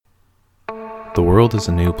The world is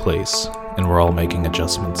a new place, and we're all making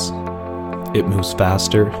adjustments. It moves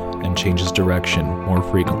faster and changes direction more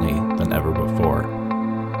frequently than ever before.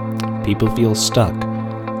 People feel stuck,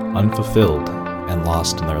 unfulfilled, and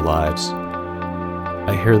lost in their lives.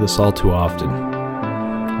 I hear this all too often.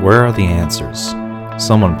 Where are the answers?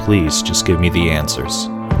 Someone please just give me the answers.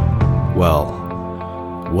 Well,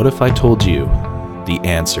 what if I told you the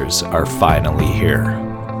answers are finally here?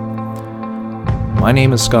 My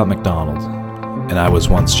name is Scott McDonald, and I was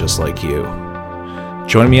once just like you.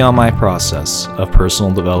 Join me on my process of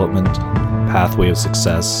personal development, pathway of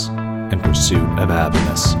success, and pursuit of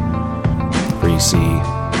happiness. For you see,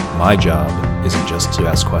 my job isn't just to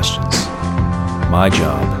ask questions. My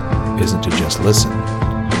job isn't to just listen.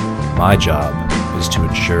 My job is to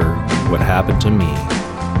ensure what happened to me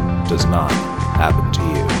does not happen to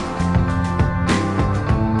you.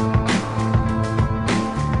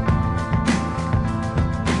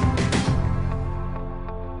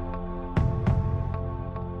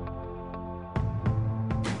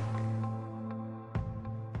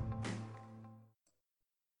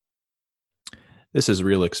 This is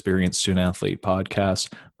Real Experience Student Athlete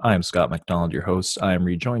Podcast. I am Scott McDonald, your host. I am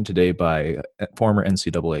rejoined today by former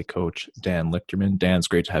NCAA coach Dan Lichterman. Dan, it's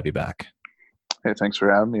great to have you back. Hey, thanks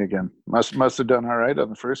for having me again. Must have done all right on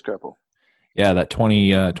the first couple. Yeah, that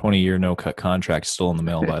 20-year no-cut contract still in the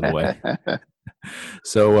mail, by the way.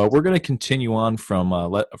 So we're going to continue on from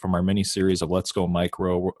our mini-series of Let's Go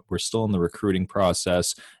Micro. We're still in the recruiting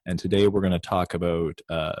process, and today we're going to talk about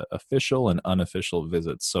official and unofficial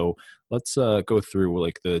visits. So let's go through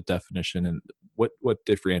like the definition and what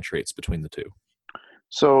differentiates between the two.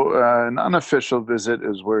 So an unofficial visit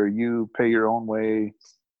is where you pay your own way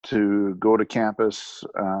to go to campus.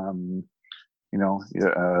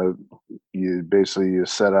 You basically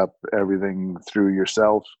set up everything through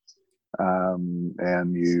yourself.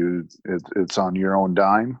 And it's on your own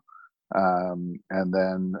dime. And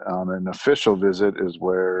then on an official visit is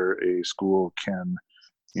where a school can,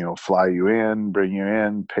 fly you in, bring you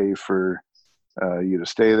in, pay for you to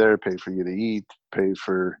stay there, pay for you to eat, pay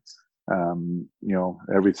for,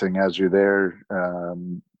 everything as you're there.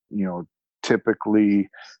 Typically,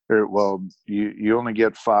 you only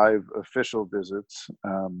get 5 official visits,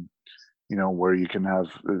 where you can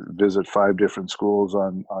visit 5 different schools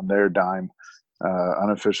on their dime.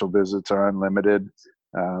 Unofficial visits are unlimited.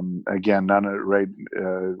 Again,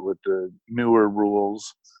 with the newer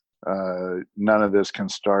rules, none of this can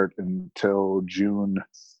start until June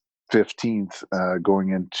 15th, going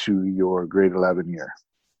into your grade 11 year.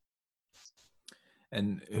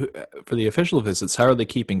 And for the official visits, how are they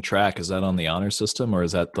keeping track? Is that on the honor system, or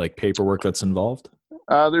is that like paperwork that's involved?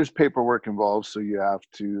 There's paperwork involved, so you have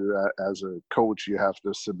to, as a coach, you have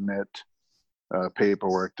to submit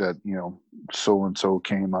paperwork that so and so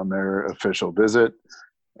came on their official visit,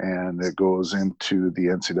 and it goes into the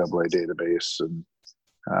NCAA database. And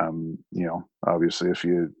obviously, if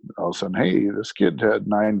you all of a sudden, hey, this kid had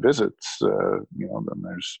 9 visits, then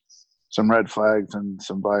there's some red flags and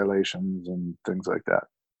some violations and things like that.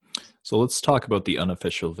 So let's talk about the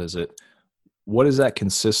unofficial visit. What does that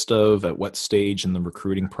consist of? At what stage in the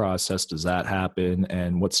recruiting process does that happen?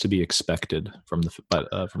 And what's to be expected from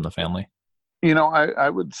the family? I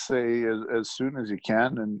would say as soon as you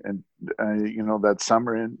can, and that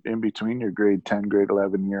summer in between your grade 10, grade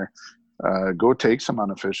 11 year, go take some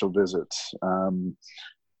unofficial visits.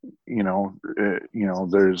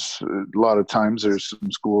 There's a lot of times there's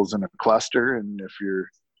some schools in a cluster, and if you're,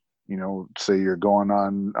 say you're going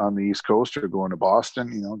on the East Coast or going to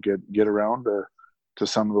Boston, get around to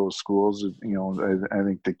some of those schools. I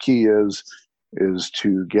think the key is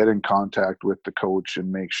to get in contact with the coach and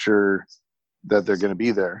make sure that they're going to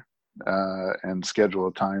be there, and schedule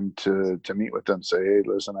a time to meet with them. Say, hey,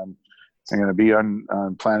 listen, I'm going to be I'm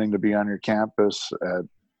planning to be on your campus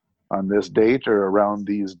on this date or around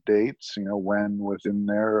these dates. When within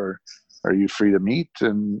there are you free to meet,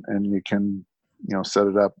 and you can set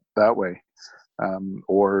it up that way.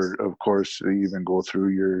 Or of course, even go through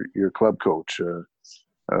your club coach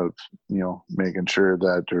of making sure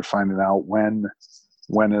that they're finding out when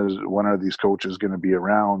are these coaches going to be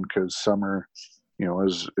around, because summer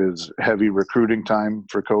is heavy recruiting time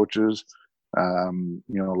for coaches. A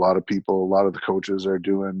lot of the coaches are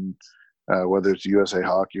doing whether it's USA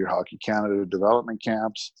Hockey or Hockey Canada development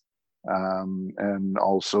camps. And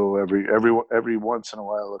also every once in a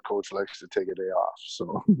while, a coach likes to take a day off.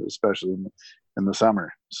 So especially in the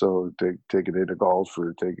summer, so take a day to golf,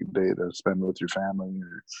 or take a day to spend with your family,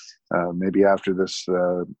 or maybe after this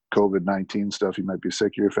COVID-19 stuff, you might be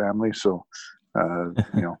sick of your family. So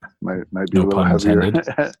Might be a No little pun heavier,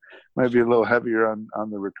 intended. might be a little heavier on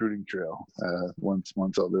the recruiting trail once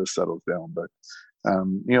all this settles down. But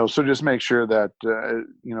so just make sure that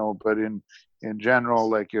but in general,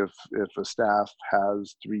 like if a staff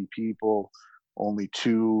has 3 people, only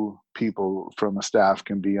 2 people from the staff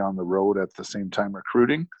can be on the road at the same time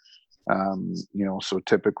recruiting. So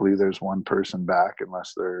typically there's 1 person back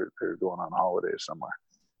unless they're going on holiday somewhere.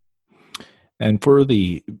 And for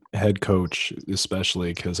the head coach,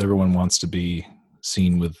 especially because everyone wants to be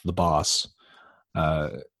seen with the boss,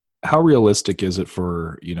 how realistic is it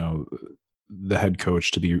for, the head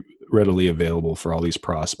coach to be readily available for all these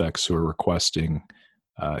prospects who are requesting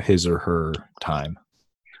his or her time?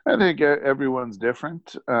 I think everyone's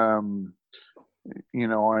different. I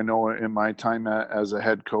know in my time as a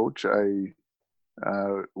head coach,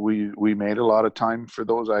 we made a lot of time for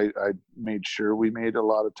those. I made sure we made a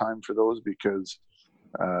lot of time for those because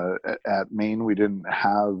at Maine we didn't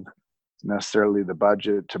have necessarily the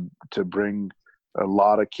budget to bring a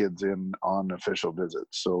lot of kids in on official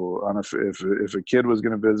visits. So if a kid was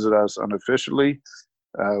going to visit us unofficially,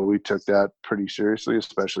 we took that pretty seriously,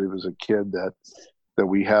 especially if it was a kid that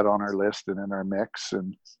we had on our list and in our mix.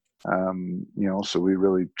 And so we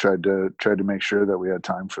really tried to make sure that we had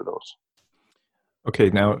time for those.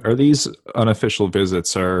 Okay, now are these unofficial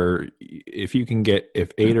visits if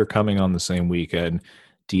 8 are coming on the same weekend,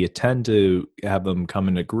 do you tend to have them come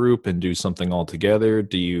in a group and do something all together?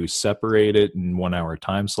 Do you separate it in 1-hour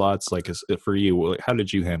time slots? Like for you, how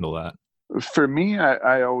did you handle that? For me,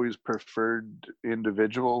 I always preferred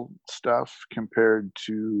individual stuff compared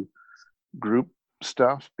to group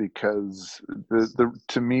stuff because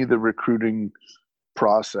to me the recruiting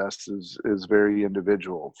process is very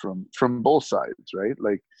individual from both sides, right?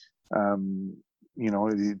 Like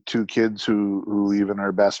the 2 kids who even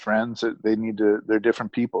are best friends, they're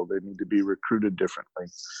different people, they need to be recruited differently.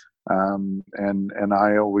 And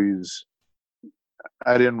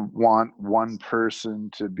I didn't want one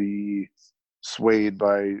person to be swayed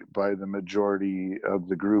by the majority of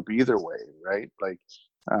the group either way, right? Like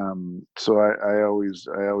so I always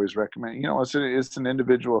recommend, it's an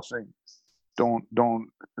individual thing. Don't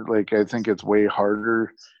like, I think it's way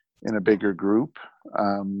harder in a bigger group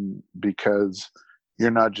because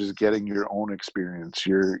you're not just getting your own experience,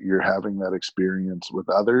 you're having that experience with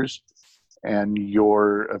others, and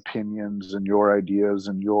your opinions and your ideas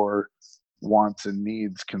and your wants and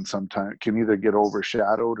needs can either get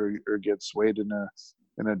overshadowed or get swayed in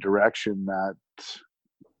a direction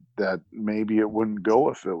that maybe it wouldn't go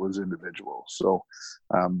if it was individual. So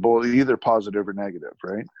both, either positive or negative,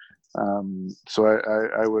 right? So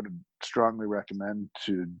I would strongly recommend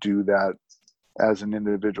to do that as an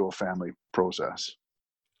individual family process.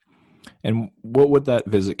 And what would that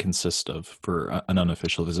visit consist of for an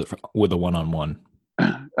unofficial visit with a one-on-one?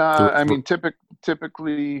 I mean,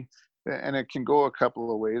 typically, and it can go a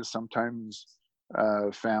couple of ways. Sometimes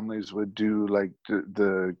families would do like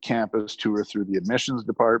the campus tour through the admissions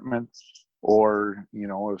department, or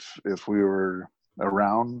if we were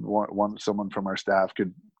around, someone from our staff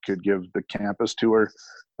could give the campus tour.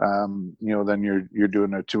 Then you're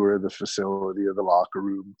doing a tour of the facility, of the locker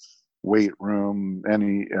room, weight room,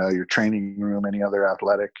 any your training room, any other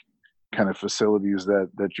athletic kind of facilities that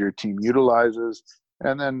your team utilizes,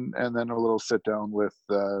 and then a little sit down with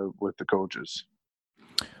the coaches.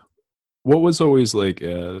 What was always like,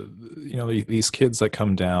 these kids that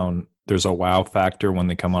come down, there's a wow factor when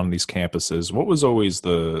they come on these campuses. What was always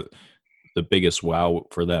the biggest wow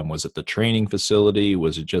for them? Was it the training facility?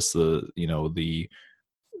 Was it just the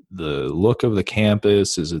look of the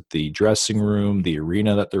campus? Is it the dressing room, the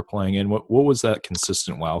arena that they're playing in? What was that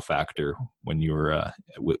consistent wow factor when you were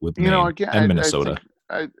with Maine Again, and Minnesota?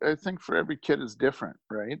 I think for every kid is different,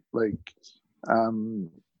 right? Like,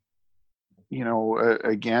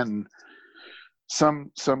 again,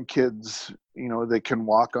 some kids, they can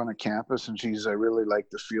walk on a campus and, geez, I really like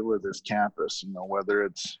the feel of this campus, whether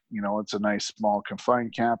it's a nice small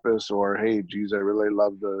confined campus, or hey, geez, I really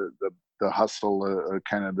love the hustle,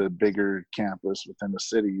 kind of the bigger campus within the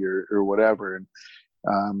city, or whatever. And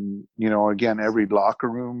again, every locker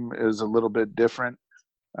room is a little bit different.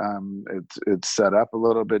 It's set up a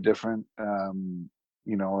little bit different. I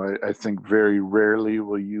think very rarely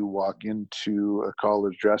will you walk into a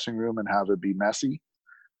college dressing room and have it be messy.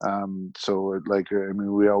 We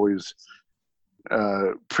always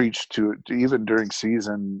preach to even during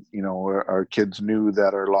season, our kids knew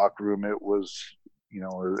that our locker room, it was,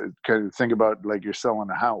 kind of think about like you're selling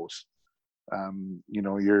a house.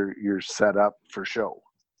 You're set up for show,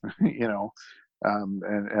 and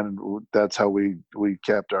that's how we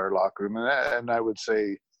kept our locker room. And I would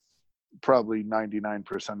say probably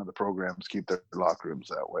 99% of the programs keep their locker rooms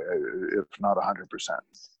that way, if not 100%.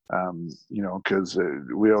 Because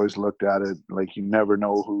we always looked at it like you never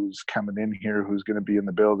know who's coming in here, who's going to be in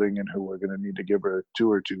the building, and who we're going to need to give a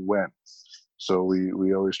tour to when. So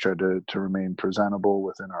we always try to remain presentable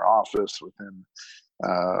within our office, within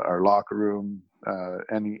our locker room,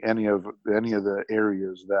 any of the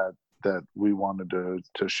areas that we wanted to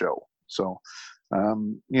show. So,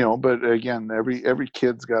 but again, every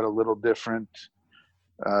kid's got a little different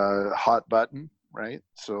hot button, right?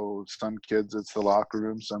 So some kids it's the locker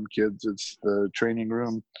room, some kids it's the training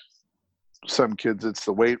room, some kids it's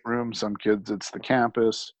the weight room, some kids it's the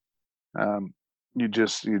campus. You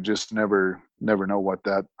just never know what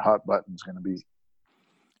that hot button's going to be.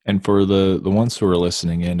 And for the ones who are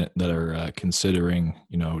listening in that are considering,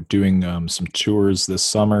 doing some tours this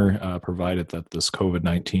summer, provided that this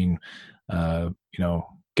COVID-19,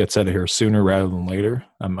 gets out of here sooner rather than later,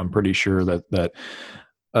 I'm pretty sure that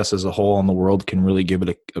us as a whole in the world can really give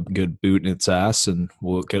it a good boot in its ass, and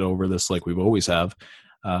we'll get over this like we've always have.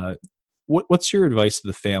 What's your advice to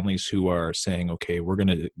the families who are saying, okay, we're going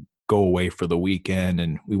to go away for the weekend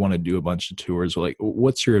and we want to do a bunch of tours? Like,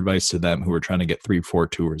 what's your advice to them who are trying to get 3-4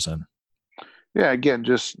 tours in? Yeah, again,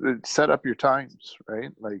 just set up your times,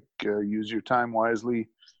 right? Like use your time wisely,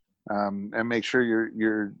 and make sure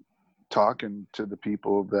you're talking to the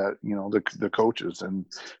people that the coaches. And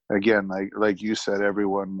again, like you said,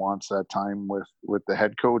 everyone wants that time with the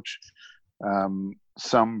head coach. Every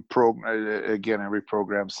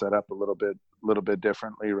program's set up a little bit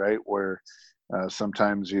differently, right? Where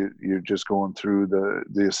sometimes you're just going through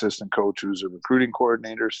the assistant coach who's a recruiting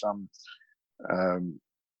coordinator. Some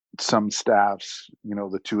staffs,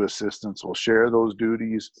 the two assistants will share those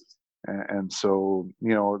duties. And so,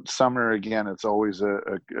 summer, again, it's always a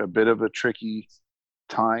bit of a tricky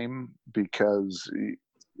time because,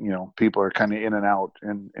 people are kind of in and out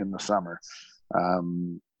in the summer. I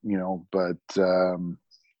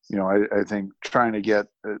think trying to get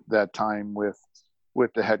that time with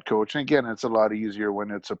the head coach. And again, it's a lot easier when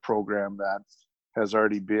it's a program that has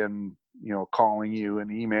already been, calling you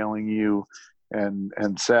and emailing you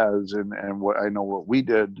and says, and what I know what we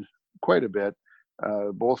did quite a bit,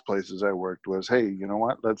 both places I worked was, hey, you know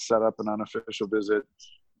what, let's set up an unofficial visit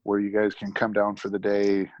where you guys can come down for the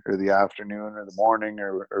day or the afternoon or the morning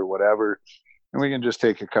or whatever. And we can just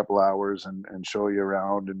take a couple hours and show you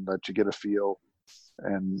around and let you get a feel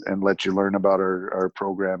and let you learn about our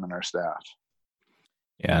program and our staff.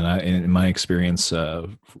 Yeah, and in my experience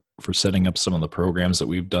for setting up some of the programs that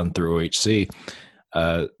we've done through OHC,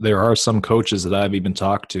 there are some coaches that I've even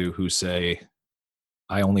talked to who say,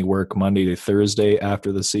 I only work Monday to Thursday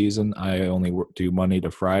after the season. I only do Monday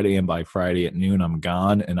to Friday, and by Friday at noon, I'm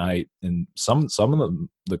gone. And some of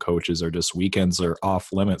the coaches are just weekends are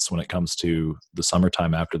off limits when it comes to the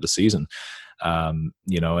summertime after the season. And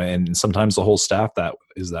sometimes the whole staff that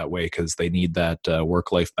is that way because they need that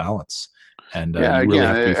work-life balance. And you really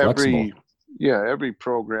have to be flexible. Every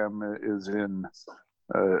program is in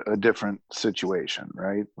a different situation,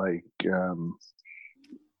 right? Like,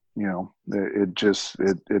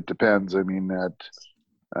 it depends. I mean,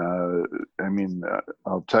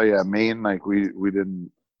 I'll tell you, at Maine, like we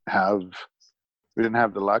didn't have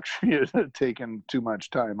the luxury of taking too much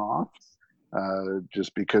time off,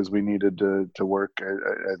 just because we needed to work.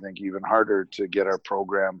 I think even harder to get our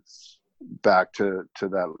program back to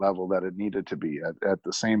that level that it needed to be at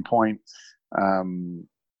the same point.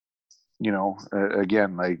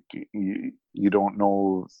 Again, like you don't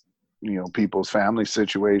know, people's family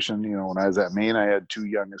situation. When I was at Maine, I had 2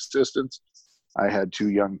 young assistants. I had 2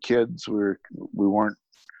 young kids. We weren't,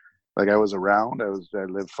 like, I was around. I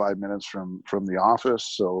lived 5 minutes from the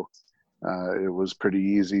office. So it was pretty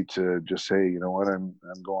easy to just say, you know what, I'm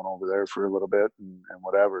going over there for a little bit and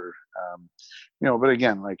whatever. But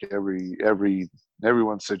again, like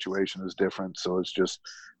everyone's situation is different. So it's just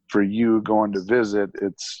for you going to visit,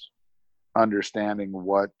 it's understanding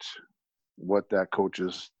what that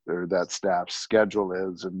coach's or that staff's schedule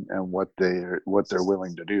is and what they're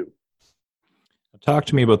willing to do. Talk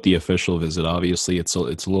to me about the official visit. Obviously, it's a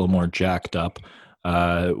little more jacked up.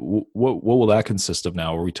 What will that consist of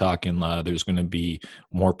now? Are we talking there's going to be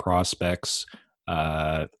more prospects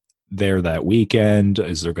there that weekend?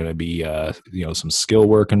 Is there going to be some skill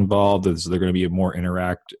work involved? Is there going to be a more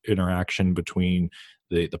interaction between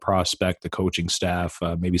the prospect, the coaching staff,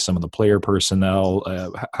 maybe some of the player personnel?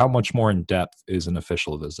 How much more in depth is an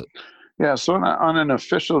official visit? Yeah, so on an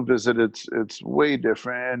official visit, it's way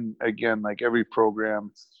different. And again, like every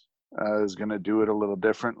program is going to do it a little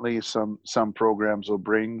differently. Some programs will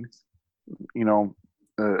bring,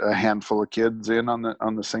 a handful of kids in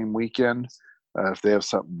on the same weekend. If they have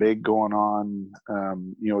something big going on,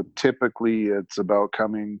 typically it's about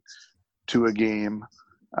coming to a game.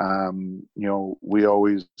 We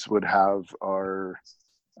always would have our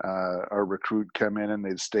recruit come in and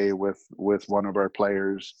they'd stay with one of our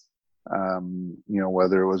players,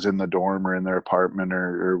 whether it was in the dorm or in their apartment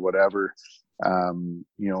or whatever. So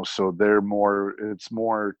it's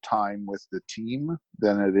more time with the team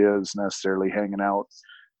than it is necessarily hanging out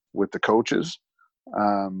with the coaches.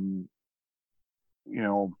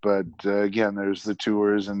 But again, there's the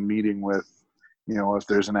tours and meeting with, if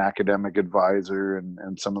there's an academic advisor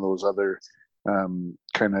and some of those other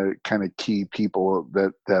kind of key people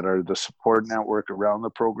that are the support network around the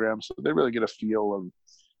program, so they really get a feel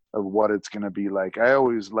of what it's going to be like. I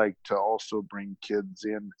always like to also bring kids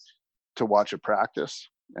in to watch a practice,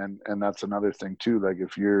 and that's another thing too. Like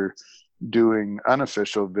if you're doing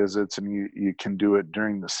unofficial visits and you can do it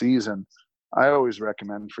during the season, I always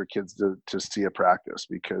recommend for kids to see a practice,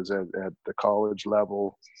 because at the college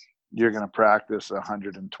level, you're going to practice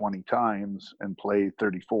 120 times and play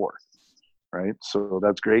 34, right? So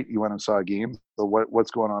that's great. You went and saw a game, but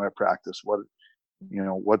what's going on at practice?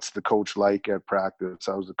 What's the coach like at practice?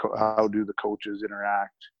 How do the coaches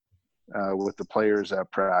interact with the players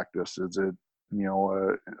at practice? Is it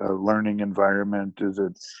a learning environment? Is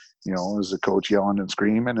it is the coach yelling and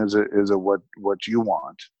screaming? Is it what you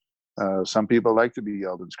want? Some people like to be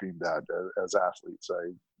yelled and screamed at as athletes.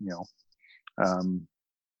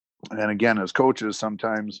 And again, as coaches,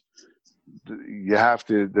 sometimes you have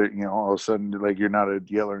to, all of a sudden, like, you're not a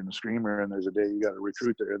yeller and a screamer, and there's a day you got to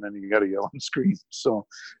recruit there, and then you got to yell and scream. So,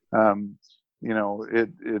 I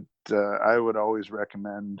would always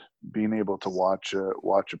recommend being able to watch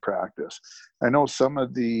a practice. I know some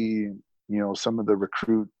of the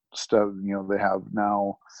recruit stuff, they have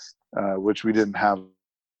now, which we didn't have,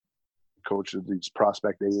 coaches, these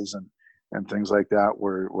prospect days and things like that,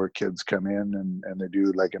 where kids come in and they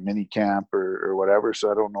do like a mini camp or whatever. So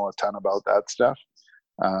I don't know a ton about that stuff.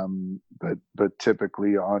 But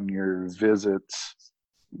typically on your visits,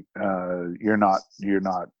 you're not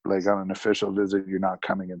like, on an official visit, you're not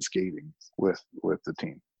coming and skating with the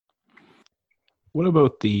team. What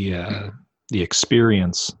about the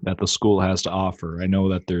experience that the school has to offer? I know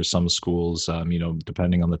that there's some schools,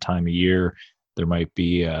 depending on the time of year, there might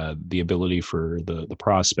be the ability for the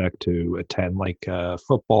prospect to attend like a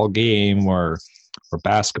football game or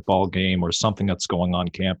basketball game or something that's going on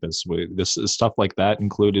campus. This is stuff like that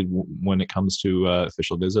included when it comes to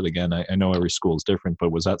official visit. Again, I know every school is different,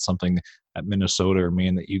 but was that something at Minnesota or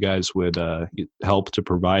Maine that you guys would help to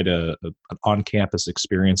provide an on-campus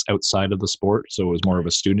experience outside of the sport, so it was more of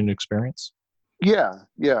a student experience?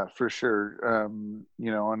 Yeah, for sure. And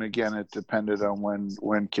again, it depended on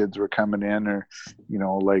when kids were coming in, or,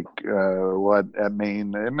 at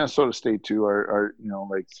Maine and Minnesota State too, are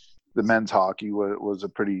like the men's hockey was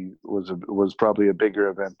probably a bigger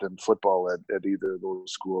event than football at either of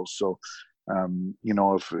those schools. So,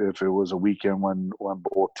 if it was a weekend when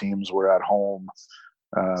both teams were at home,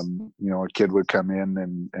 a kid would come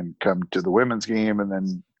in and come to the women's game and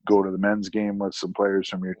then go to the men's game with some players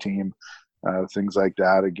from your team. Things like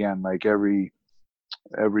that. Again, like every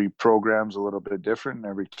program's a little bit different.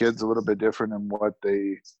 Every kid's a little bit different in what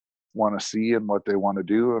they want to see and what they want to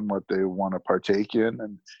do and what they want to partake in.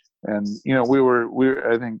 And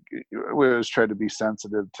I think we always try to be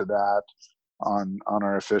sensitive to that on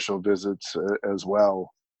our official visits as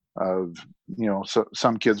well. So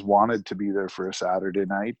some kids wanted to be there for a Saturday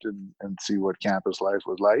night and see what campus life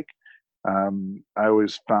was like. I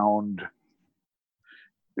always found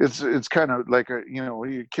it's kind of like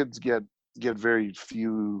your kids get very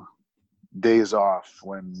few days off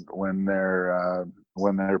when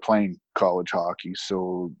they're playing college hockey.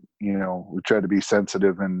 So we try to be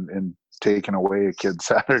sensitive in taking away a kid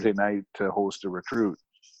Saturday night to host a recruit.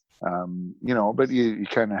 But you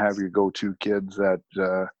kind of have your go-to kids that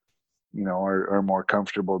are more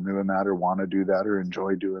comfortable doing that, or want to do that, or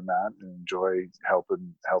enjoy doing that, and enjoy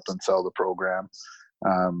helping sell the program.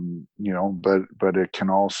 But it can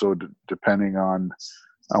also, depending on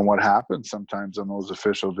what happens sometimes on those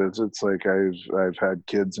official visits, like I've had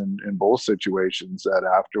kids in both situations that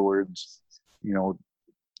afterwards,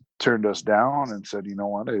 turned us down and said,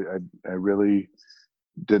 what, I really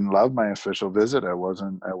didn't love my official visit. I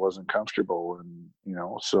wasn't comfortable. And,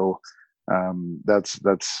 so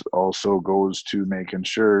that's also goes to making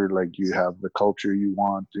sure, like, you have the culture you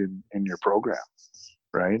want in your program.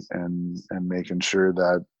 Right. And making sure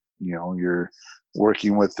that, you're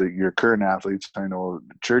working with your current athletes. I know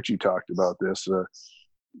Churchy talked about this,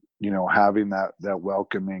 having that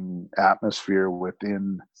welcoming atmosphere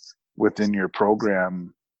within your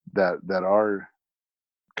program that are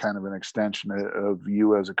kind of an extension of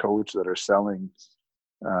you as a coach that are selling,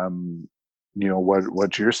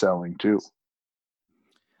 what you're selling too.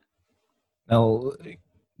 Now,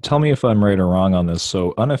 tell me if I'm right or wrong on this.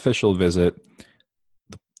 So, unofficial visit,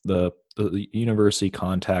 the university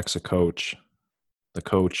contacts a coach. The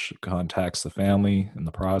coach contacts the family and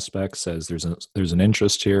the prospect, says there's an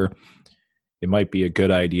interest here. It might be a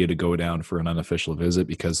good idea to go down for an unofficial visit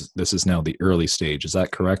because this is now the early stage. Is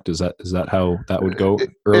that correct? Is that how that would go?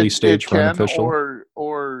 Early stage It for can, unofficial?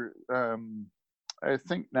 or I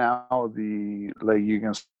think now you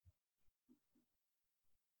can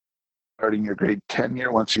starting your grade 10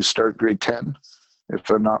 year once you start grade 10, if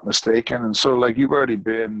I'm not mistaken. And so like you've already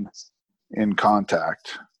been in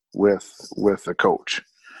contact with a coach,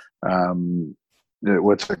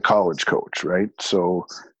 with a college coach, right? So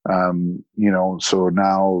so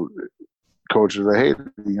now coaches are, hey,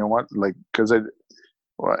 you know what, like, because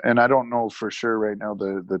I don't know for sure right now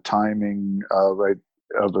the timing of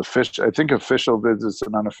official. I think official visits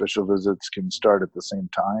and unofficial visits can start at the same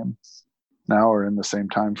time now, or in the same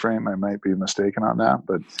time frame. I might be mistaken on that,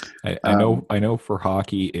 but I know for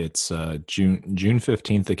hockey it's June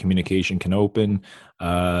 15th the communication can open.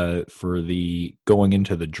 For the going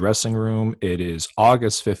into the dressing room, it is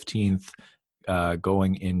August 15th,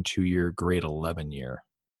 going into your grade 11 year.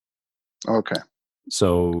 okay.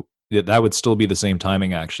 So that would still be the same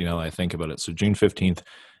timing, actually, now that I think about it. So June 15th,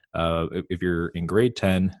 if you're in grade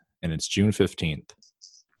 10 and it's June 15th,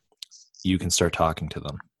 you can start talking to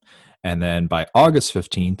them. And then by August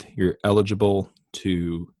 15th, you're eligible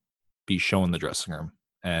to be shown the dressing room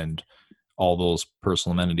and all those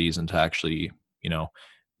personal amenities, and to actually,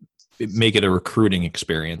 make it a recruiting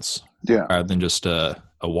experience Yeah. rather than just a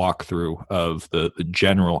walkthrough of the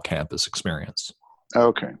general campus experience.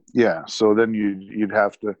 Okay. Yeah. So then you'd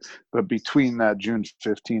have to, but between that June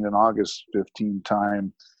 15 and August 15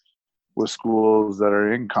 time, with schools that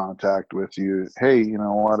are in contact with you, hey, you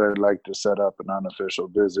know what, I'd like to set up an unofficial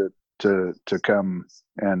visit to come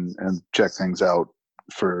and check things out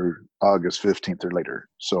for August 15th or later.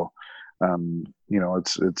 So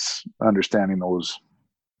it's understanding those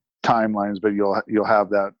timelines, but you'll have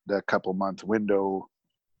that couple month window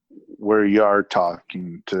where you are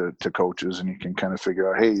talking to coaches, and you can kind of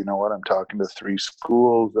figure out, hey, you know what, I'm talking to 3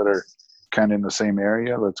 schools that are kind of in the same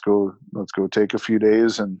area. Let's go take a few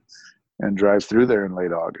days and drive through there in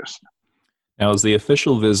late August. Now, is the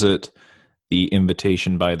official visit the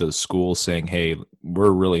invitation by the school saying, hey,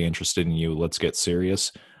 we're really interested in you, let's get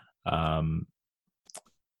serious? Um,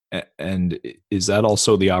 and is that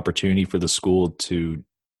also the opportunity for the school to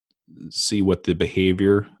see what the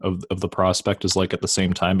behavior of the prospect is like at the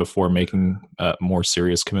same time before making more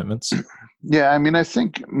serious commitments? Yeah, I mean, I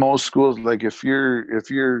think most schools, like if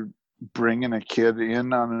you're bringing a kid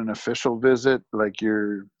in on an official visit, like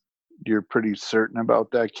you're pretty certain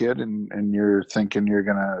about that kid, and you're thinking you're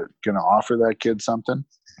gonna offer that kid something.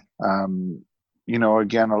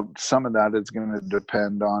 Again, some of that is going to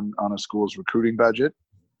depend on a school's recruiting budget.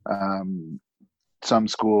 Some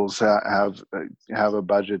schools have a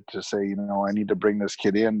budget to say, I need to bring this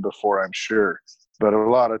kid in before I'm sure. But a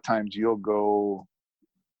lot of times you'll go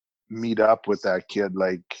meet up with that kid,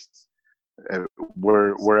 like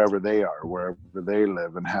wherever they are, wherever they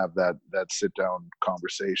live, and have that sit down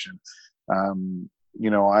conversation. I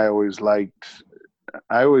always liked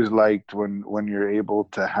when you're able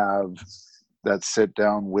to have that sit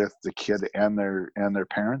down with the kid and their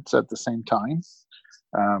parents at the same time.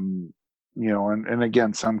 And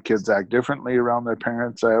again, some kids act differently around their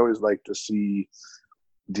parents. I always like to see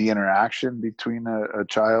the interaction between a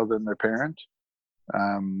child and their parent.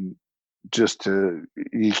 I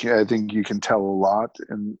think you can tell a lot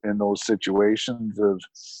in those situations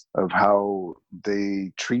of how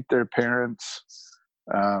they treat their parents,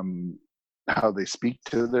 how they speak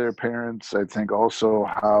to their parents. I think also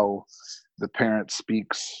how the parent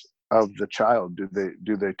speaks of the child. Do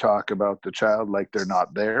they talk about the child like they're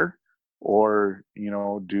not there, or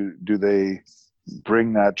do they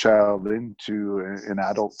bring that child into an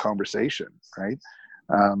adult conversation, right?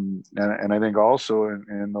 And I think also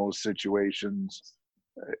in those situations,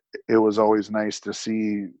 it was always nice to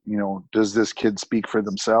see, does this kid speak for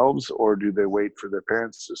themselves, or do they wait for their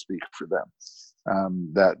parents to speak for them?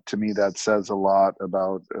 That, to me, that says a lot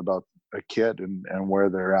about a kid and where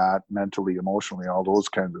they're at mentally, emotionally, all those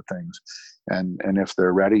kinds of things, and if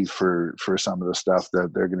they're ready for some of the stuff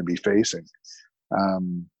that they're going to be facing.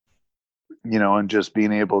 And just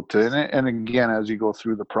being able to, and again, as you go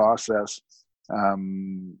through the process,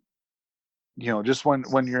 just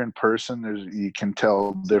when you're in person, you can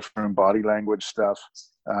tell different body language stuff.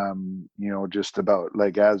 Just about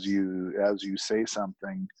like as you say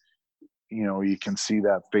something, you can see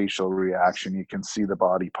that facial reaction, you can see the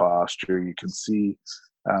body posture, you can see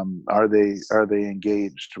are they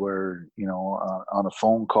engaged, where on a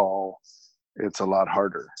phone call it's a lot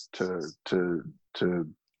harder to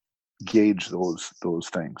gauge those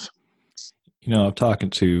things. I'm talking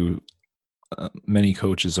to many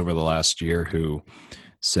coaches over the last year who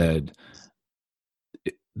said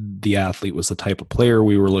the athlete was the type of player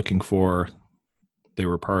we were looking for. They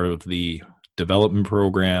were part of the development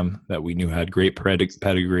program that we knew had great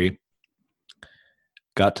pedigree.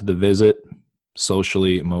 Got to the visit,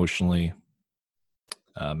 socially, emotionally,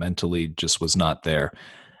 mentally, just was not there.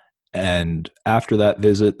 And after that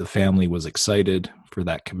visit, the family was excited for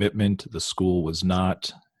that commitment. The school was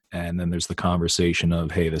not. And then there's the conversation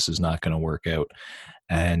of, hey, this is not going to work out.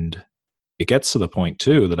 And it gets to the point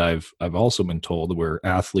too that I've also been told where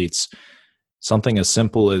athletes, something as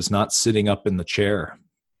simple as not sitting up in the chair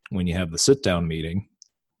when you have the sit down meeting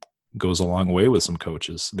goes a long way with some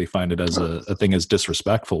coaches. They find it as a thing as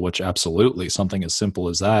disrespectful, which absolutely something as simple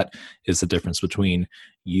as that is the difference between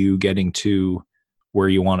you getting to where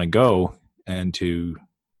you want to go and to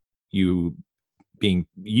you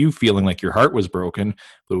feeling like your heart was broken,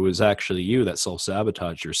 but it was actually you that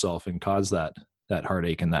self-sabotaged yourself and caused that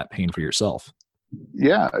heartache and that pain for yourself.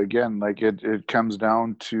 Yeah, again, like it comes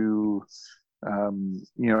down to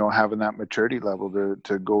having that maturity level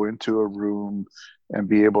to go into a room and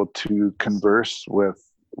be able to converse with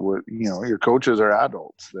your coaches are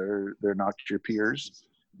adults. They're not your peers.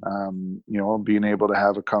 Being able to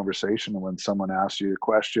have a conversation when someone asks you a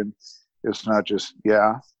question, it's not just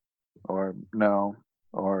yeah or no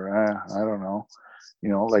or I don't know.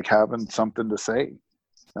 Like having something to say,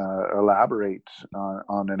 elaborate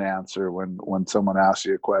on an answer when someone asks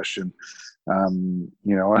you a question. I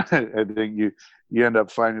think you end up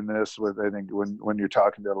finding this with, I think when you're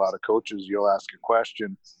talking to a lot of coaches, you'll ask a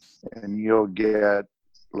question and you'll get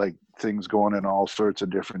like things going in all sorts of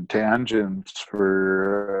different tangents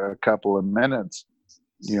for a couple of minutes.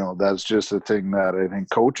 That's just a thing that I think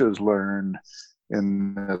coaches learn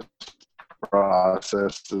in this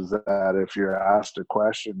process, is that if you're asked a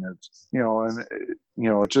question, it's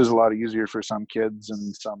it's just a lot easier for some kids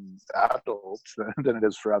and some adults than it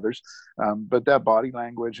is for others, but that body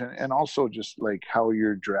language and also just like how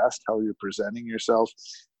you're dressed, how you're presenting yourself,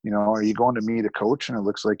 are you going to meet a coach and it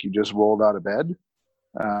looks like you just rolled out of bed?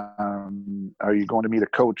 Are you going to meet a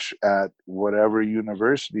coach at whatever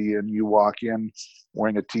university and you walk in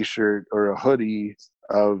wearing a t-shirt or a hoodie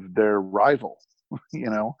of their rival?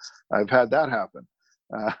 I've had that happen.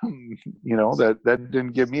 That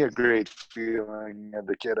didn't give me a great feeling of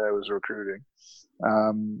the kid I was recruiting.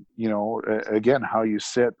 Again, how you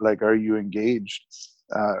sit, like, are you engaged?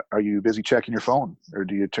 Are you busy checking your phone, or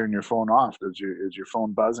do you turn your phone off? Is your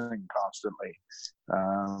phone buzzing constantly?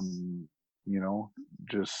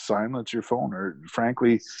 Just silence your phone. Or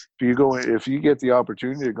frankly, if you get the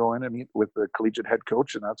opportunity to go in and meet with the collegiate head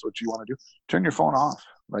coach and that's what you want to do, turn your phone off.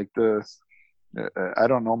 Like I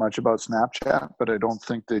don't know much about Snapchat, but I don't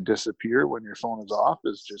think they disappear when your phone is off.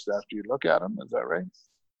 It's just after you look at them. Is that right?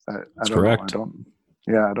 That's correct.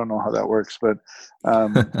 I don't know how that works, but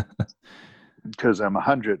because I'm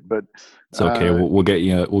 100. But it's okay. We'll get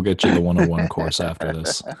you the 101 course after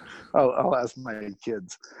this. I'll ask my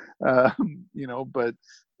kids. But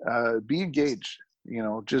be engaged.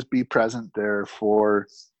 Just be present there for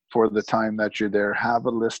the time that you're there. Have a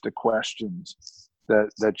list of questions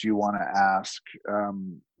that you want to ask.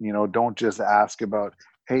 Don't just ask about,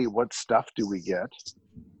 hey, what stuff do we get?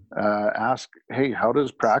 Ask, hey, how does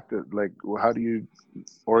practice, like, how do you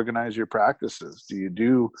organize your practices? Do you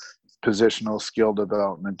do positional skill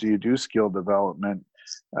development? Do you do skill development?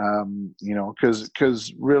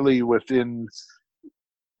 Because really within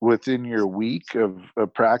your week of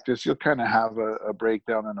practice, you'll kind of have a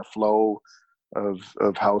breakdown and a flow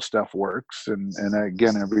of how stuff works, and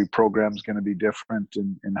again, every program is going to be different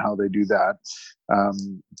in how they do that.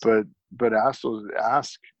 But ask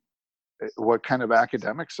what kind of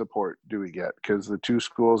academic support do we get, because the two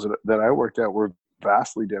schools that I worked at were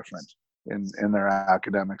vastly different in their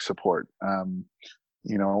academic support.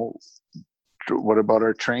 What about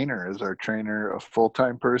our trainer? Is our trainer a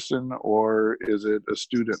full-time person or is it a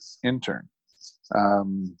student intern?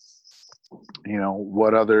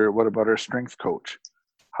 What about our strength coach?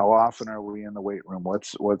 How often are we in the weight room?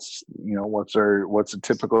 What's a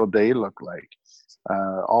typical day look like?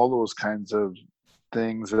 All those kinds of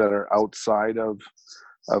things that are outside of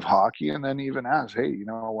of hockey, and then even ask, hey, you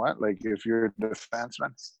know what, like if you're a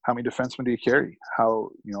defenseman, how many defensemen do you carry? How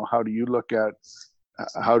do you look at,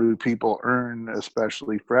 how do people earn,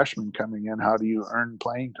 especially freshmen coming in, how do you earn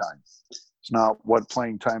playing time? It's not what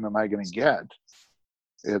playing time am I going to get,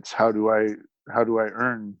 it's how do I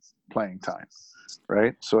earn playing time,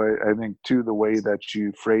 right? So I think too, the way that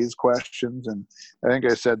you phrase questions, and I think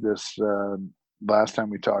I said this last time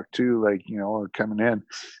we talked too, like, coming in,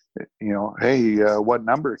 hey, what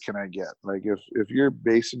number can I get? Like if you're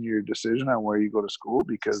basing your decision on where you go to school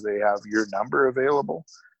because they have your number available,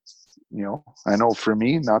 I know for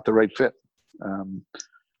me, not the right fit.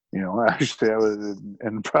 Actually I was,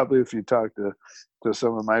 and probably if you talk to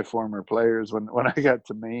some of my former players, when I got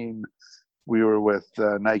to Maine, we were with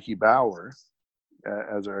Nike Bauer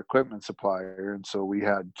as our equipment supplier. And so we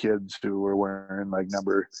had kids who were wearing like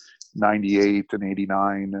number 98 and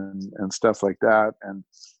 89 and stuff like that. And,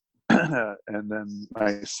 and then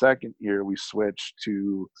my second year, we switched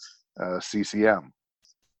to CCM.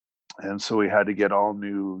 And so we had to get all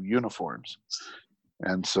new uniforms.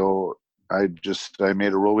 And so I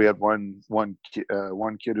made a rule. We had one kid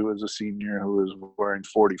who was a senior who was wearing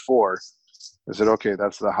 44. I said, okay,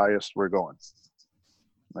 that's the highest we're going.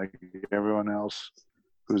 Like everyone else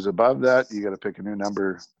who's above that, you got to pick a new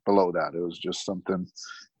number below that. It was just something,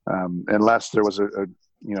 unless there was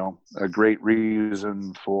a great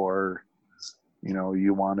reason for,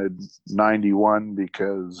 you wanted 91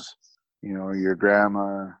 because, your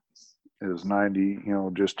grandma is 90,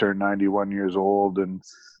 just turned 91 years old and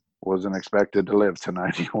wasn't expected to live to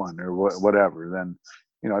 91 or whatever, then,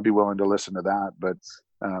 I'd be willing to listen to that. But,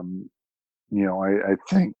 I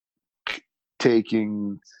think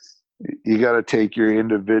you got to take your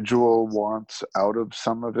individual wants out of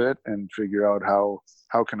some of it and figure out how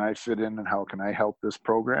can I fit in and how can I help this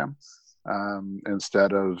program,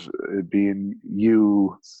 instead of it being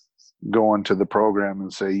you going to the program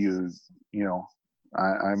and say,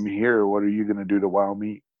 I'm here, what are you going to do to wow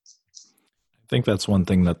me? I think that's one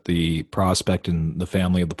thing that the prospect and the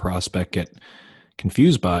family of the prospect get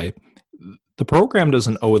confused by. The program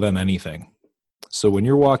doesn't owe them anything. So when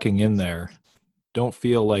you're walking in there, don't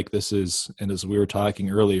feel like this is, and as we were talking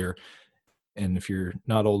earlier, and if you're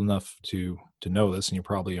not old enough to know this, and you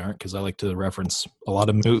probably aren't, because I like to reference a lot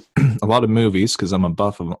of a lot of movies because I'm a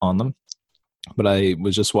buff on them. But I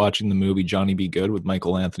was just watching the movie Johnny Be Good with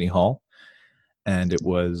Michael Anthony Hall, and it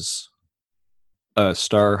was a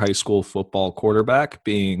star high school football quarterback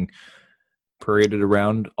being paraded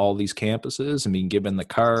around all these campuses and being given the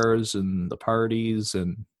cars and the parties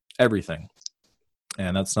and everything.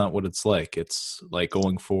 And that's not what it's like. It's like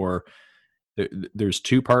going for, there's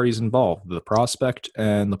two parties involved, the prospect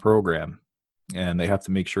and the program. And they have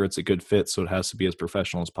to make sure it's a good fit. So it has to be as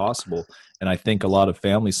professional as possible. And I think a lot of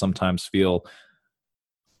families sometimes feel,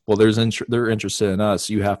 well, they're interested in us.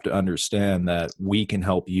 You have to understand that we can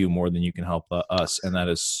help you more than you can help us. And that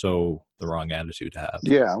is so the wrong attitude to have.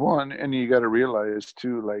 Yeah. Well, and you got to realize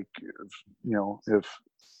too, like,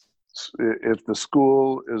 if the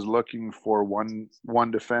school is looking for one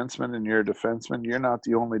defenseman and you're a defenseman, you're not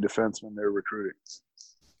the only defenseman they're recruiting,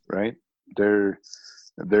 right? They're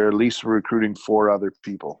at least recruiting 4 other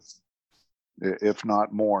people, if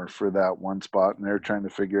not more, for that one spot, and they're trying to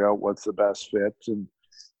figure out what's the best fit. And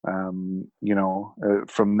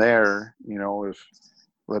from there, if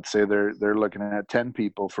let's say they're looking at 10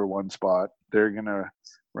 people for one spot, they're gonna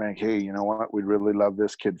rank, hey, you know what, we'd really love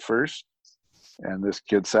this kid first and this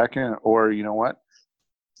kid second, or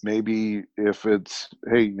maybe if it's,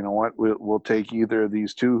 hey, you know what, we'll take either of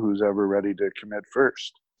these two who's ever ready to commit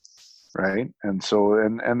first, right? And so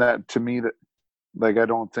and that, to me, that, like, I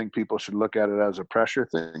don't think people should look at it as a pressure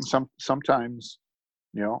thing. Sometimes,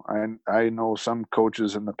 I know some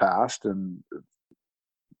coaches in the past, and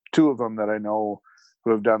 2 of them that I know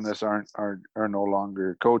who have done this are no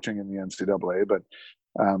longer coaching in the NCAA, but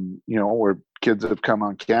where kids have come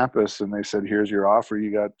on campus and they said, here's your offer,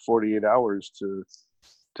 you got 48 hours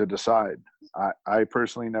to decide. I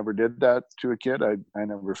personally never did that to a kid. I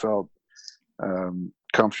never felt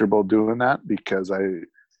comfortable doing that, because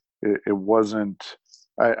it wasn't,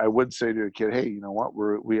 I would say to a kid, hey, you know what,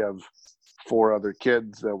 we have 4 other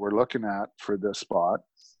kids that we're looking at for this spot,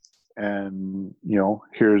 and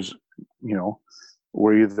here's,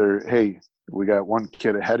 we're either, hey, we got 1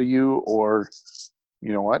 kid ahead of you, or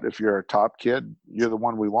you know what, if you're a top kid, you're the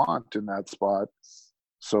one we want in that spot.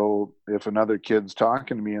 So if another kid's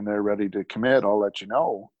talking to me and they're ready to commit, I'll let you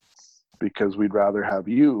know, because we'd rather have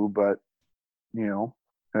you. But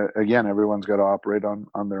again, everyone's got to operate on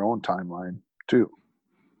their own timeline too.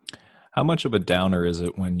 How much of a downer is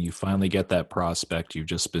it when you finally get that prospect you've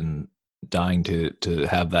just been dying to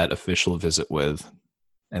have that official visit with,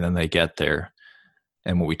 and then they get there,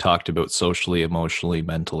 and what we talked about socially, emotionally,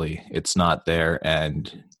 mentally, it's not there,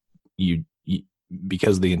 and you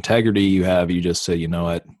because of the integrity you have, you just say, you know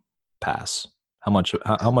what, pass. How much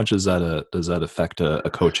is that does that affect a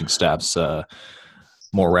coaching staff's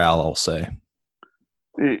morale, I'll say?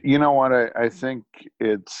 You know what? I think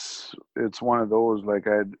it's one of those, like,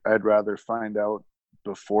 I'd rather find out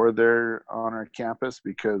before they're on our campus,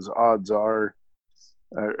 because odds are,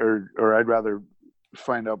 or I'd rather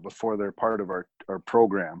find out before they're part of our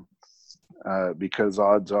program, because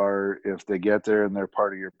odds are, if they get there and they're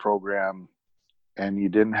part of your program and you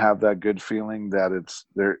didn't have that good feeling, that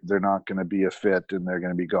they're not going to be a fit and they're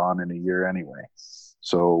going to be gone in a year anyway.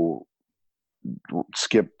 So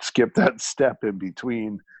skip that step in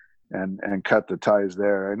between and cut the ties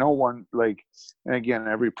there. I know one, like, and again,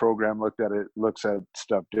 every program looks at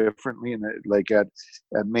stuff differently. And like at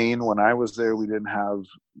Maine, when I was there, we didn't have,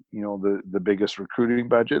 the biggest recruiting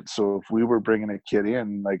budget. So if we were bringing a kid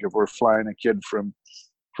in, like if we're flying a kid from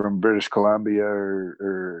British Columbia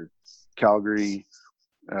or Calgary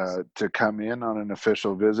to come in on an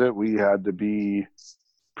official visit, we had to be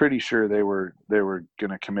pretty sure they were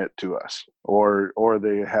going to commit to us, or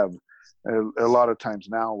they have. A lot of times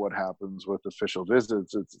now, what happens with official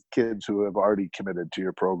visits, it's kids who have already committed to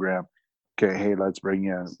your program. Okay, hey, let's bring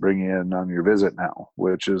you in on your visit now,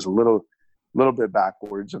 which is a little bit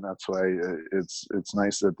backwards, and that's why it's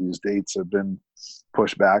nice that these dates have been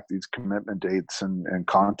pushed back, these commitment dates and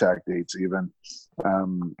contact dates even,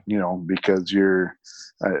 because you're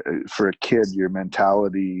for a kid, your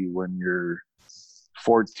mentality when you're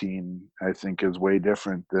 14, I think, is way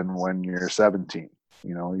different than when you're 17.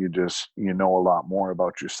 You know a lot more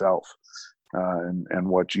about yourself and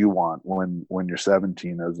what you want when you're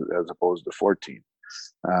 17 as opposed to 14.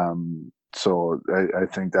 So I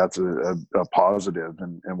think that's a positive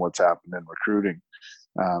in what's happened in recruiting.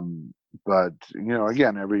 But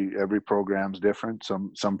again, every program's different.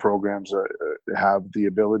 Some programs have the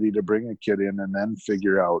ability to bring a kid in and then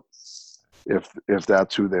figure out if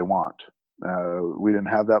that's who they want. We didn't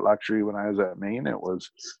have that luxury when I was at Maine. It was,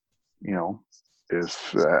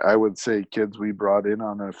 if I would say kids we brought in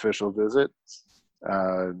on an official visit,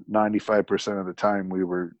 95% of the time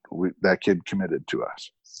that kid committed to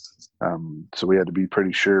us. So we had to be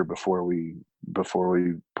pretty sure before we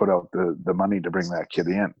put out the money to bring that kid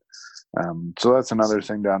in. So that's another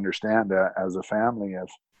thing to understand as a family, if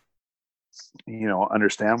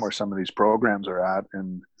understand where some of these programs are at,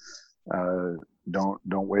 and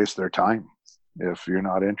don't waste their time if you're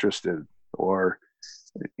not interested, or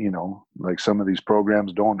like some of these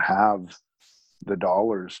programs don't have the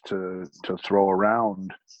dollars to throw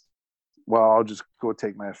around. Well, I'll just go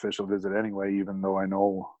take my official visit anyway, even though I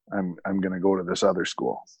know I'm going to go to this other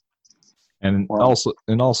school. And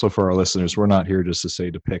also for our listeners, we're not here just to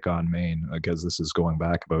say to pick on Maine, because this is going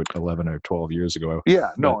back about 11 or 12 years ago.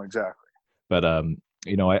 Yeah, no, exactly. But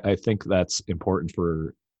I think that's important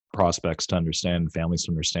for prospects to understand, families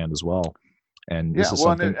to understand as well. And this is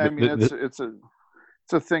something.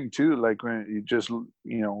 It's a thing too. Like when you just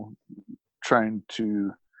trying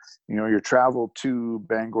to, your travel to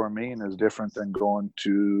Bangor, Maine is different than going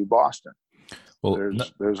to Boston. Well,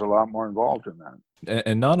 there's a lot more involved in that.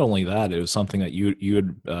 And not only that, it was something that you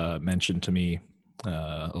had mentioned to me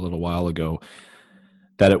a little while ago,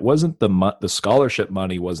 that it wasn't the scholarship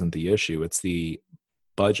money wasn't the issue. It's the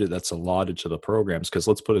budget that's allotted to the programs. Because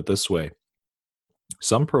let's put it this way: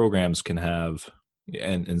 some programs can have,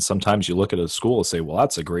 and sometimes you look at a school and say, well,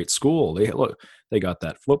 that's a great school. They got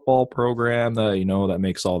that football program that, that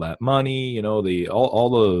makes all that money, and they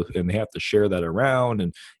have to share that around.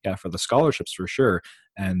 And yeah, for the scholarships for sure.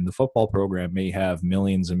 And the football program may have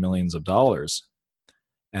millions and millions of dollars.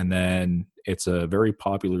 And then it's a very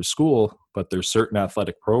popular school, but there's certain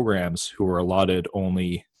athletic programs who are allotted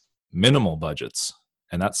only minimal budgets.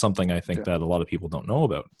 And that's something I think that a lot of people don't know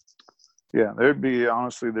about. Yeah, there'd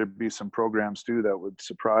be some programs too that would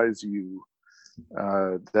surprise you,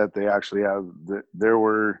 that they actually have. There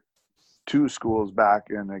were two schools back,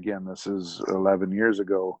 and again, this is 11 years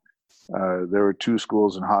ago. There were two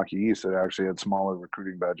schools in Hockey East that actually had smaller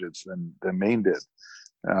recruiting budgets than Maine did.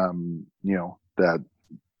 That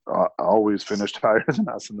always finished higher than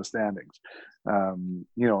us in the standings. And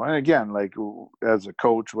again, like as a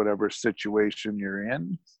coach, whatever situation you're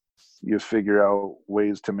in, you figure out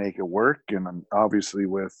ways to make it work. And obviously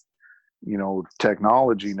with,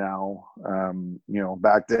 technology now,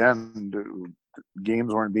 back then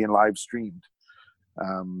games weren't being live streamed.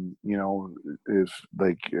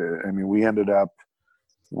 We ended up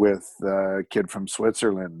with a kid from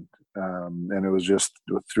Switzerland And it was just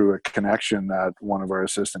through a connection that one of our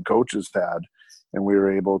assistant coaches had, and we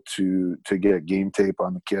were able to get game tape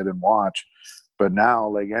on the kid and watch. But now,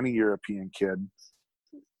 like any European kid,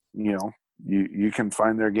 you can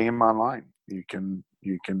find their game online. You can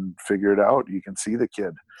figure it out. You can see the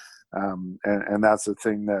kid, and that's the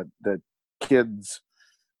thing that kids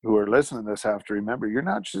who are listening to this have to remember. You're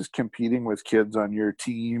not just competing with kids on your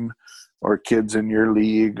team or kids in your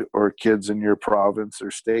league or kids in your province or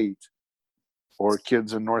state or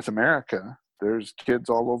kids in North America. There's kids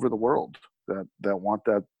all over the world that want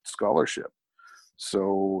that scholarship.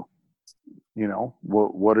 So,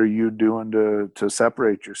 what are you doing to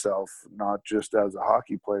separate yourself, not just as a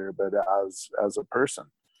hockey player, but as a person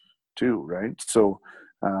too, right? So,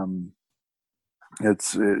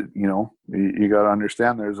 you got to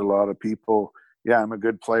understand there's a lot of people. Yeah, I'm a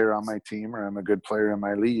good player on my team or I'm a good player in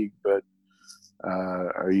my league, but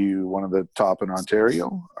are you one of the top in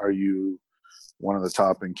Ontario? Are you one of the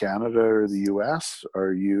top in Canada or the US?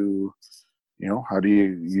 Are you, how do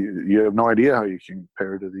you have no idea how you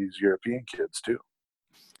compare to these European kids too.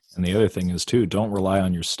 And the other thing is too, don't rely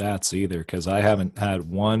on your stats either, because I haven't had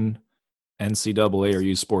one NCAA or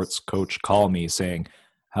U Sports coach call me saying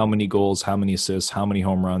how many goals, how many assists, how many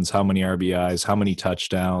home runs, how many RBIs, how many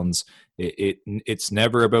touchdowns. It's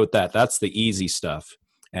never about that. That's the easy stuff.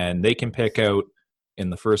 And they can pick out in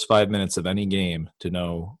the first 5 minutes of any game to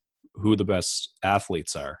know who the best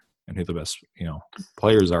athletes are and who the best,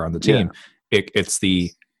 players are on the team. Yeah. It's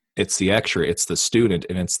the extra, it's the student,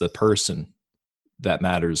 and it's the person that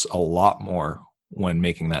matters a lot more when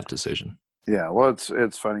making that decision. Yeah, well,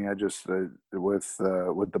 it's funny. I just with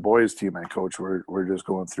the boys team I coach, we're just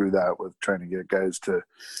going through that with trying to get guys to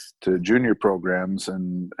junior programs,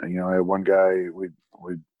 and I had one guy we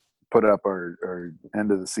put up our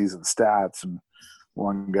end of the season stats, and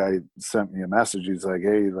one guy sent me a message. He's like,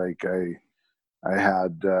 "Hey, like I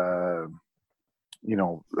had I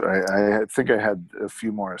think I had a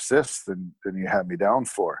few more assists than you had me down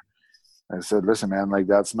for." I said, "Listen, man, like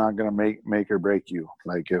that's not going to make or break you.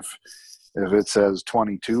 Like if it says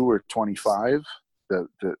 22 or 25,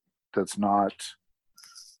 that's not."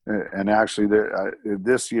 And actually,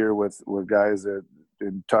 this year with guys that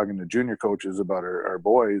in talking to junior coaches about our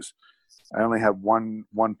boys, I only have one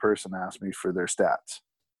person ask me for their stats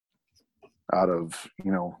out of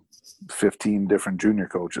 15 different junior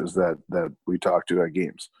coaches that we talk to at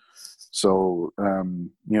games. So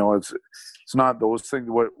it's not those things.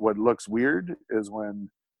 What looks weird is when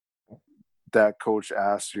that coach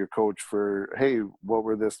asks your coach for, hey, what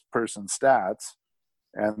were this person's stats?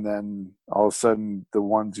 And then all of a sudden the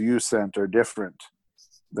ones you sent are different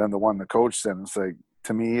than the one the coach sent. It's like,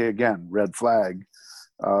 to me, again, red flag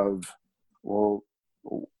of, well,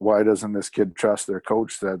 why doesn't this kid trust their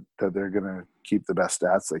coach that they're going to keep the best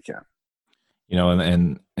stats they can?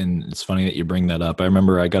 And it's funny that you bring that up. I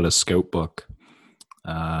remember I got a scout book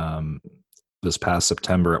this past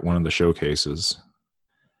September at one of the showcases.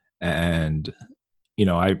 And,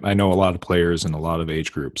 I know a lot of players in a lot of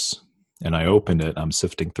age groups, and I opened it, I'm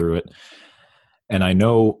sifting through it, and I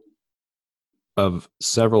know of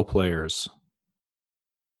several players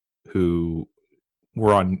who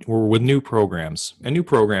were with new programs, and new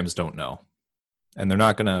programs don't know. And they're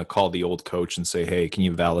not going to call the old coach and say, hey, can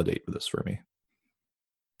you validate this for me?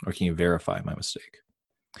 Or can you verify my mistake?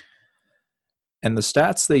 And the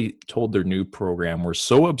stats they told their new program were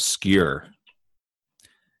so obscure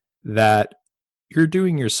that you're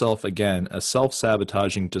doing yourself, again, a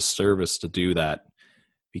self-sabotaging disservice to do that.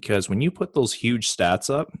 Because when you put those huge stats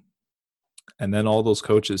up, and then all those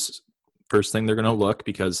coaches, first thing they're going to look,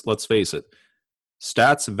 because let's face it,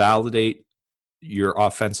 stats validate your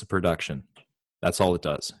offensive production. That's all it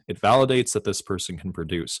does. It validates that this person can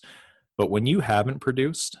produce. But when you haven't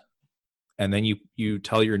produced, and then you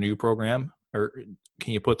tell your new program, or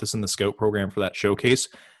can you put this in the scout program for that showcase,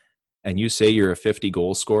 and you say you're a 50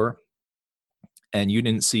 goal scorer, and you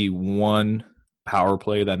didn't see one power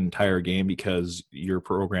play that entire game because your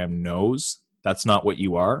program knows that's not what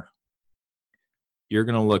you are, you're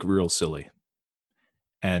going to look real silly.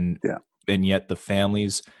 And yet the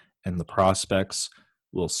families and the prospects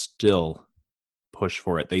will still push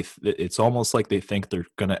for it. It's almost like they think they're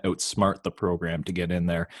going to outsmart the program to get in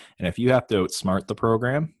there. And if you have to outsmart the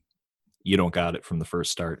program, you don't got it from the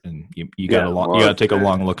first start, and you got to take a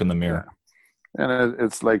long look in the mirror. Yeah. And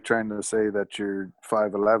it's like trying to say that you're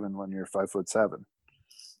 5'11" when you're 5'7",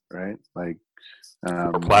 right? Like,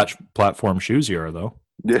 platform shoes you are, though.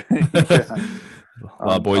 Yeah. A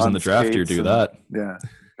lot of boys in the draft here do that. Yeah.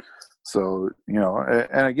 So,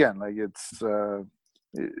 and again, like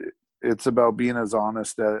it's about being as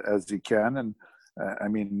honest as you can. And I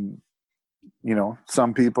mean,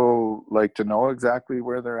 some people like to know exactly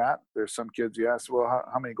where they're at. There's some kids you ask, well,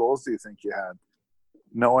 how many goals do you think you had?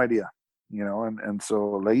 No idea, and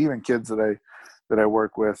so like even kids that I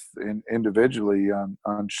work with individually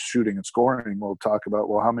on shooting and scoring will talk about,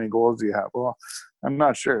 well, how many goals do you have? Well, I'm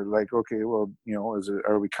not sure. Like, okay, well,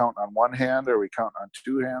 are we counting on one hand? Are we counting on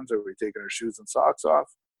two hands? Are we taking our shoes and socks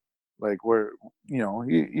off? Like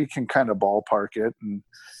you can kind of ballpark it.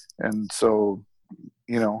 And so,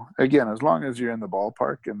 again, as long as you're in the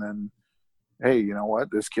ballpark, and then, hey, you know what?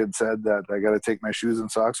 This kid said that I got to take my shoes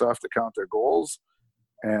and socks off to count their goals.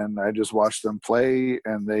 And I just watched them play,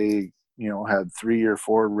 and they, had 3 or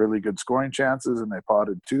 4 really good scoring chances, and they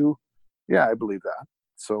potted 2. Yeah, I believe that.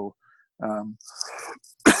 So, own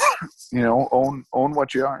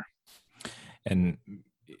what you are. And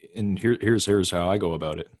here's how I go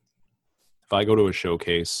about it. If I go to a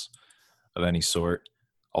showcase of any sort,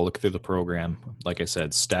 I'll look through the program. Like I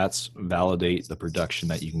said, stats validate the production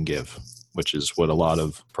that you can give, which is what a lot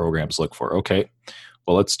of programs look for. Okay,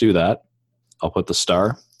 well, let's do that. I'll put the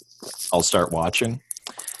star. I'll start watching.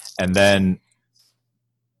 And then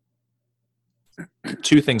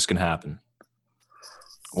 2 things can happen.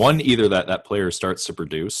 One, either that player starts to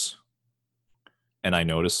produce, and I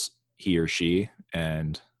notice he or she,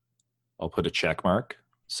 and I'll put a check mark,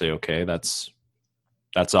 say, okay, that's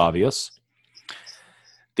obvious.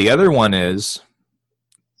 The other one is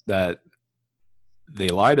that they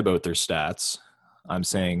lied about their stats. I'm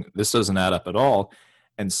saying this doesn't add up at all.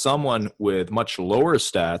 And someone with much lower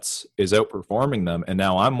stats is outperforming them. And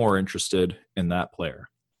now I'm more interested in that player.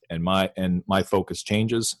 And my focus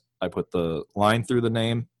changes. I put the line through the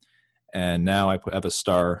name, and now I have a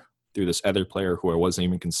star through this other player who I wasn't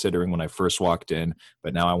even considering when I first walked in.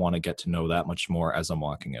 But now I want to get to know that much more as I'm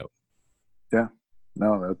walking out. Yeah,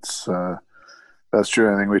 no, that's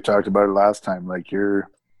true. I think we talked about it last time. Like,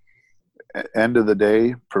 your end of the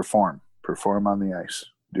day, perform on the ice.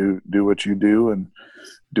 Do what you do, and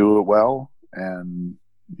do it well, and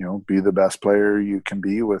be the best player you can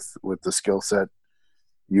be with the skill set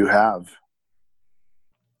you have.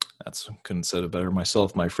 Couldn't said it better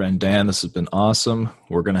myself, my friend Dan. This has been awesome.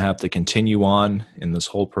 We're going to have to continue on in this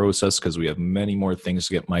whole process because we have many more things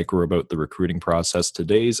to get micro about the recruiting process.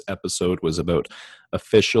 Today's episode was about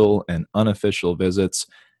official and unofficial visits,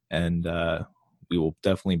 and we will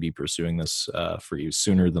definitely be pursuing this for you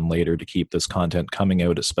sooner than later to keep this content coming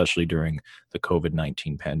out, especially during the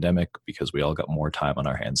COVID-19 pandemic, because we all got more time on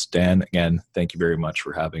our hands. Dan, again, thank you very much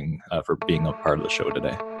for being a part of the show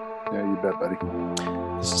today. Yeah, you bet, buddy.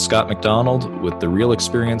 This is Scott McDonald with the Real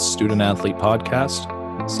Experience Student Athlete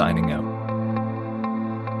Podcast, signing out.